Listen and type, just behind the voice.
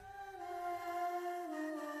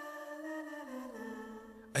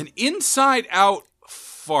An inside-out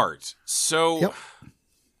fart. So, Yep.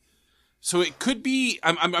 so it could be.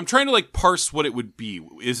 I'm trying to like parse what it would be.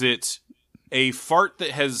 Is it a fart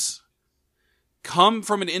that has come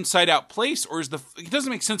from an inside-out place, or is it doesn't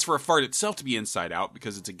make sense for a fart itself to be inside out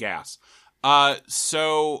because it's a gas.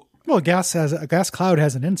 So Well, a gas cloud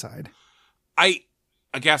has an inside.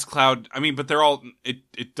 A gas cloud. I mean, but they're all.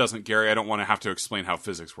 It doesn't, Gary. I don't want to have to explain how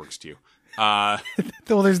physics works to you. Well,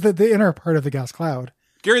 there's the inner part of the gas cloud.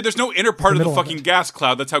 Gary, there's no inner part of the middle of fucking it. gas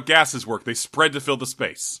cloud. That's how gases work. They spread to fill the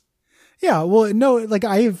space. Yeah, well, no, like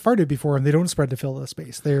I have farted before and they don't spread to fill the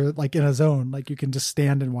space. They're like in a zone. Like you can just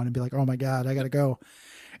stand in one and be like, oh my God, I got to go.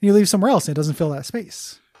 And you leave somewhere else and it doesn't fill that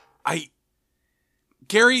space.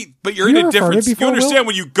 Gary, but you're You in a ever different. farted before, You understand Will?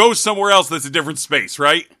 when you go somewhere else, that's a different space,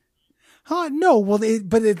 right? Huh? No, well,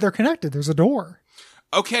 they're connected. There's a door.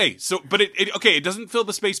 Okay, so but it doesn't fill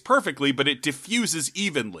the space perfectly, but it diffuses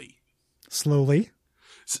evenly, Slowly.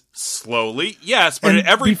 slowly. Yes, but And at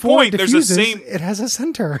every before point it there's a diffuses, same. It has a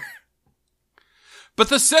center. But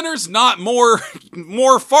the center's not more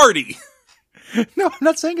farty. No, I'm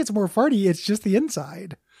not saying it's more farty. It's just the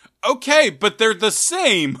inside. Okay, but they're the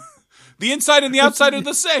same. The inside and the outside are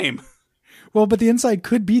the same. Well, but the inside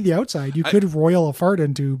could be the outside. You could roil a fart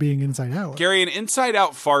into being inside out. Gary, an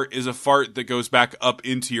inside-out fart is a fart that goes back up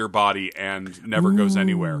into your body and never goes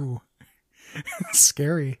anywhere. Ooh.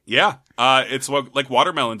 Scary. Yeah, it's like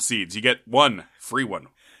watermelon seeds. You get one free one.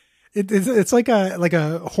 It's like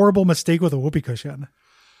a horrible mistake with a whoopee cushion.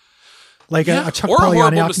 Like a Chuck or a horrible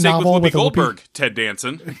Palahniuk mistake novel with Whoopi with a Goldberg, Ted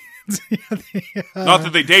Danson. Not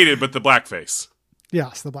that they dated, but the blackface.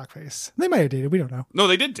 Yes, the blackface. They might have dated. We don't know. No,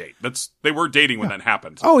 they did date. They were dating when that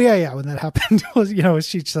happened. Oh yeah. When that happened,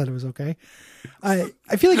 she said it was okay. I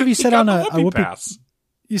feel like if you sit on a whoopee pass.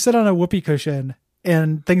 you sit on a whoopee cushion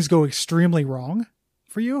and things go extremely wrong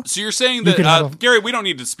for you. So you're saying You could that have Gary, we don't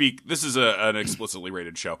need to speak. This is an explicitly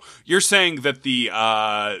rated show. You're saying that the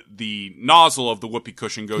nozzle of the whoopee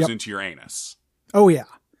cushion goes into your anus. Oh yeah.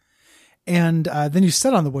 And then you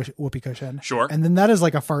sit on the whoopee cushion. Sure. And then that is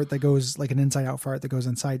like a fart that goes like an inside out fart that goes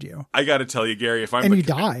inside you. I got to tell you, Gary, if you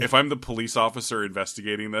die. if I'm the police officer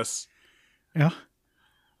investigating this, Yeah.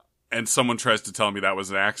 and someone tries to tell me that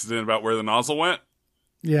was an accident about where the nozzle went,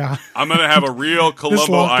 Yeah. I'm gonna have a real This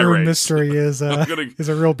Columbo locker room irate. mystery is a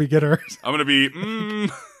real beginner. I'm gonna be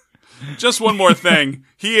just one more thing.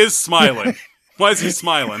 He is smiling. Why is he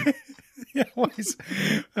smiling? Yeah,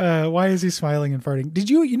 why is he smiling and farting? Did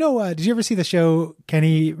you ever see the show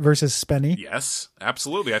Kenny versus Spenny? Yes,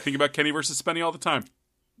 absolutely. I think about Kenny versus Spenny all the time.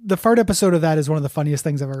 The fart episode of that is one of the funniest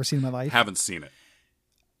things I've ever seen in my life. Haven't seen it.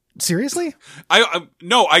 Seriously?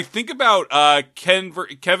 I think about Kevin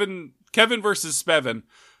versus Spevin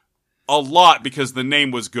a lot because the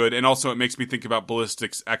name was good, and also it makes me think about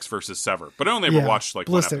Ballistics X versus Sever. But I only ever watched like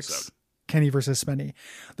Ballistics, one episode. Kenny versus Spenny.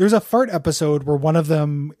 There's a fart episode where one of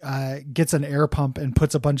them gets an air pump and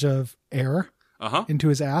puts a bunch of air into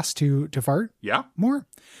his ass to fart. Yeah, more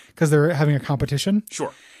because they're having a competition.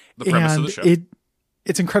 Sure, the premise of the show.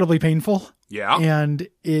 It's incredibly painful. Yeah, and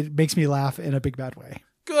it makes me laugh in a big bad way.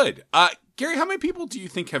 Good, Gary. How many people do you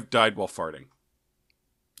think have died while farting?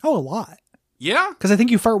 Oh, a lot. Yeah, because I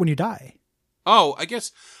think you fart when you die. Oh, I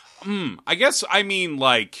guess. I mean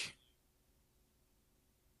like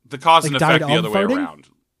the cause and effect the other way around.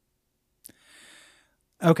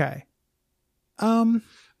 Okay.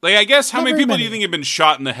 Like I guess how many people do you many. think have been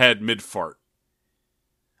shot in the head mid fart?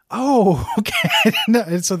 Oh, okay.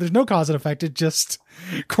 No, so there's no cause and effect. It's just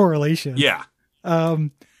correlation. Yeah.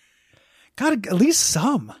 God, at least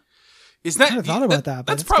some. Is that? I never thought about that.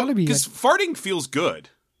 But That's it's gotta probably be because farting feels good.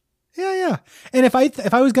 Yeah. And if I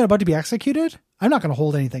was about to be executed, I'm not going to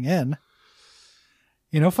hold anything in.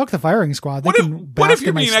 Fuck the firing squad. What if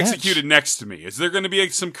you're being executed next to me? Is there going to be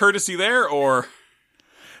some courtesy there, or?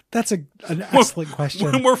 That's an excellent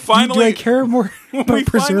question. When we're finally, do I care more about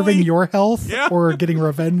preserving your health Yeah. or getting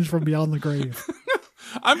revenge from beyond the grave?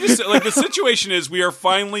 I'm just like the situation is we are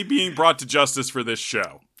finally being brought to justice for this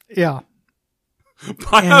show. Yeah.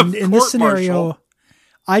 By And a in this scenario, court-martial.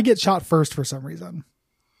 I get shot first for some reason.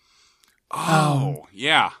 Oh,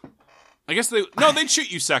 yeah. I guess they'd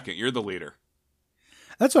shoot you second. You're the leader.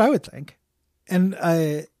 That's what I would think.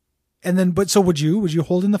 So would you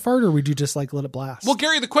hold in the fart or would you just like let it blast? Well,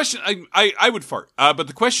 Gary, the question, I would fart. But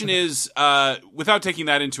the question is, without taking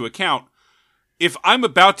that into account, if I'm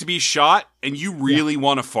about to be shot and you really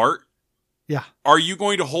want to fart, yeah, are you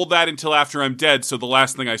going to hold that until after I'm dead so the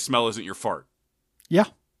last thing I smell isn't your fart? Yeah.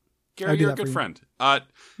 Gary, you're a good friend.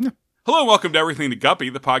 Hello and welcome to Everything to Guppy,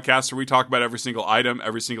 the podcast where we talk about every single item,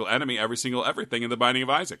 every single enemy, every single everything in the Binding of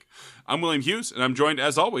Isaac. I'm William Hughes, and I'm joined,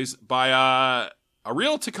 as always, by A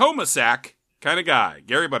real Tacoma sack kind of guy,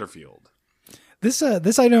 Gary Butterfield. This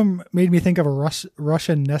item made me think of a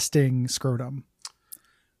Russian nesting scrotum.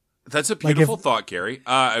 That's a beautiful thought, Gary. Do you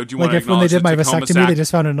want to when they acknowledge did my Tacoma vasectomy, sack? they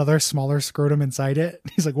just found another smaller scrotum inside it.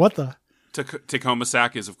 He's like, "What the?" Tacoma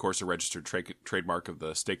sack is, of course, a registered trademark of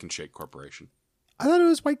the Steak and Shake Corporation. I thought it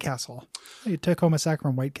was White Castle. Hey, Tacoma sack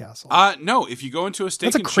from White Castle. No. If you go into a Steak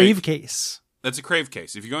That's and a Crave Shake, case. That's a Crave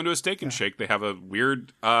case. If you go into a Steak and Shake, they have a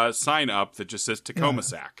weird sign up that just says Tacoma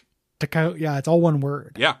sack. Yeah, it's all one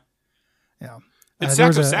word. Yeah. Yeah. It's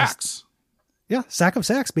sack of sacks. Yeah, sack of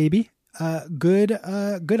sacks, baby. Good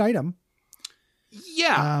item.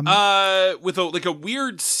 Yeah. With a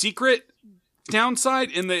weird secret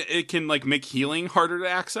downside in that it can like make healing harder to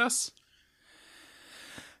access.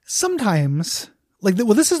 Sometimes,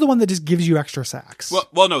 this is the one that just gives you extra sacks.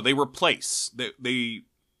 Well, no, they replace. They.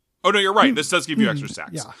 Oh no, you're right. This does give you extra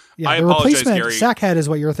sacks. Yeah. I the apologize, replacement Gary. sack head is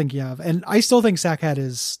what you're thinking of, and I still think sack head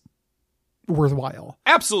is worthwhile.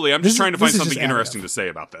 Absolutely. I'm just trying to find something just interesting to say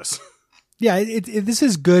about this. Yeah, this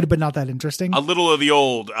is good, but not that interesting. A little of the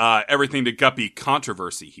old everything to Guppy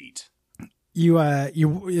controversy heat.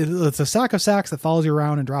 It's a sack of sacks that follows you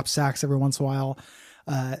around and drops sacks every once in a while.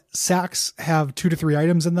 Sacks have 2 to 3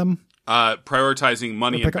 items in them. Prioritizing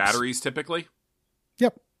money and batteries, typically.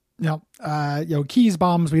 Yep. Keys,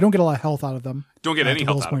 bombs. We don't get a lot of health out of them. Don't get any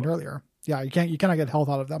health out of them. Earlier. Yeah, you cannot get health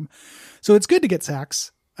out of them. So it's good to get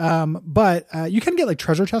sacks. But you can get like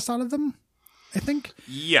treasure chests out of them, I think.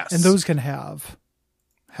 Yes. And those can have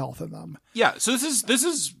health in them. Yeah. So this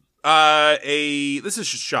is a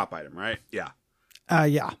shop item, right? Yeah.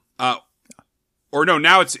 Yeah. Or no,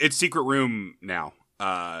 now it's Secret Room now.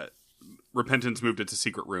 Repentance moved it to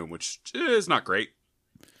Secret Room, which is not great.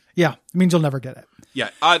 Yeah, it means you'll never get it. Yeah,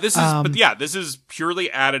 this is purely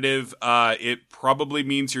additive. It probably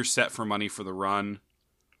means you're set for money for the run.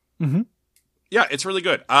 Mm-hmm. Yeah, it's really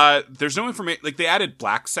good. There's no information. Like they added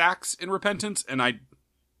black sacks in Repentance, and I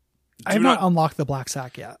have not unlocked the black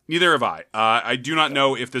sack yet. Neither have I. I do not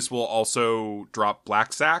know if this will also drop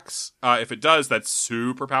black sacks. If it does, that's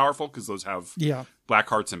super powerful because those have black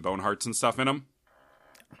hearts and bone hearts and stuff in them.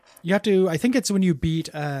 You have to. I think it's when you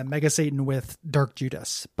beat Mega Satan with Dark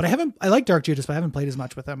Judas. But I like Dark Judas, but I haven't played as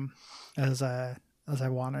much with him as I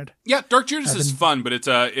wanted. Yeah, Dark Judas is fun, but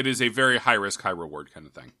it is a very high risk, high reward kind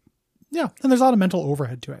of thing. Yeah, and there's a lot of mental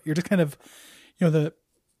overhead to it. You're just kind of, one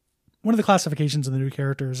of the classifications of the new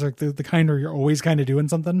characters, like the kind where you're always kind of doing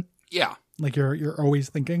something. Yeah, like you're always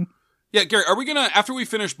thinking. Yeah, Gary, are we gonna after we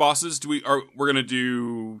finish bosses? We're gonna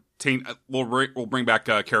do taint? We'll bring back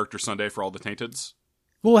Character Sunday for all the tainteds.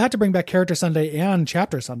 We'll have to bring back Character Sunday and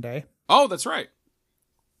Chapter Sunday. Oh, that's right.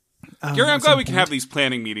 Gary, I'm glad we can have these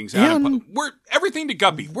planning meetings. We're everything to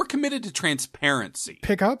Guppy. We're committed to transparency.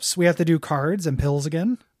 Pickups. We have to do cards and pills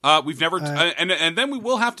again. We've never, and then we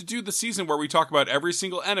will have to do the season where we talk about every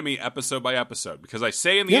single enemy episode by episode. Because I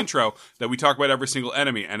say in the intro that we talk about every single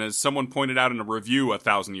enemy, and as someone pointed out in a review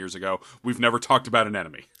 1,000 years ago, we've never talked about an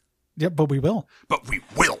enemy. Yep, but we will. But we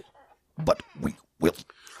will.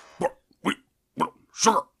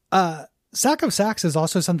 Sure. Sack of Sacks is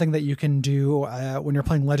also something that you can do when you're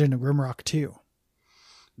playing Legend of Grimrock 2.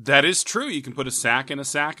 That is true. You can put a sack in a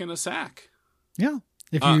sack in a sack. Yeah.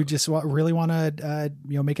 If you just really want to,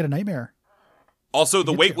 make it a nightmare. Also,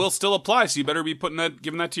 the weight will still apply, so you better be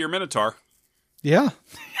giving that to your Minotaur. Yeah.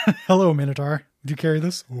 Hello, Minotaur. Would you carry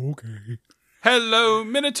this? Okay. Hello,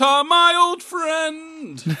 Minotaur, my old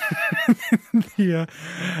friend. Yeah.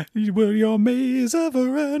 Will your maze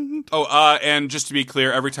ever end? Oh, and just to be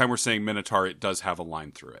clear, every time we're saying Minotaur, it does have a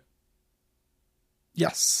line through it.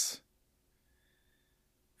 Yes.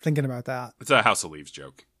 Thinking about that. It's a House of Leaves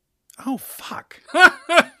joke. Oh, fuck.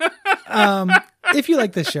 If you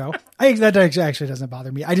like this show, that actually doesn't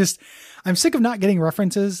bother me. I'm sick of not getting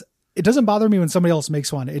references. It doesn't bother me when somebody else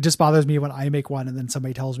makes one. It just bothers me when I make one and then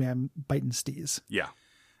somebody tells me I'm biting stees. Yeah.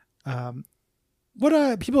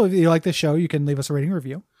 People, if you like this show, you can leave us a rating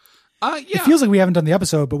review. Yeah. It feels like we haven't done the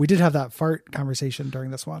episode, but we did have that fart conversation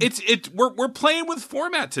during this one. We're playing with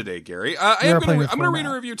format today, Gary. I'm going to read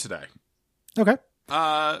a review today. Okay.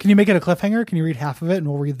 Can you make it a cliffhanger? Can you read half of it and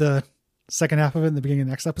we'll read the second half of it in the beginning of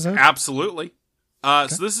the next episode? Absolutely. Okay.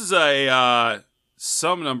 So this is a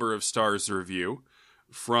some number of stars review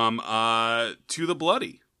from To the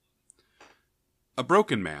Bloody. A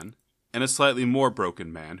broken man and a slightly more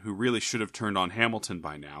broken man who really should have turned on Hamilton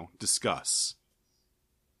by now discuss.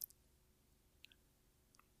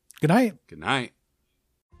 Good night. Good night.